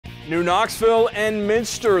New Knoxville and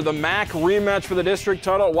Minster, the MAC rematch for the district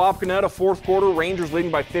title at Wapakoneta. Fourth quarter, Rangers leading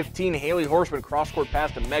by 15. Haley Horseman cross-court pass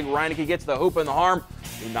to Meg Reineke, gets the hoop and the harm.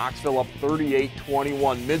 New Knoxville up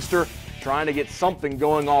 38-21. Minster trying to get something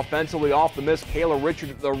going offensively off the miss. Kayla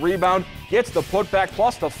Richard the rebound, gets the putback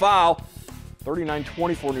plus the foul.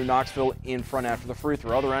 39-24 New Knoxville in front after the free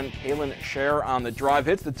throw. Other end, Kaylin Scher on the drive,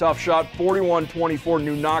 hits the tough shot. 41-24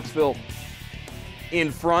 New Knoxville in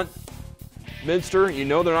front. Minster, you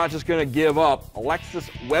know they're not just going to give up. Alexis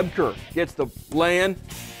Webker gets the lay-in,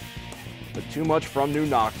 but too much from New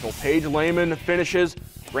Knoxville. Paige Lehman finishes.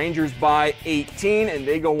 Rangers by 18, and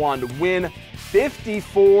they go on to win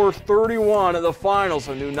 54-31 at the final.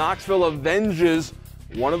 So New Knoxville avenges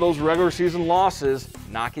one of those regular season losses,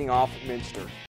 knocking off Minster.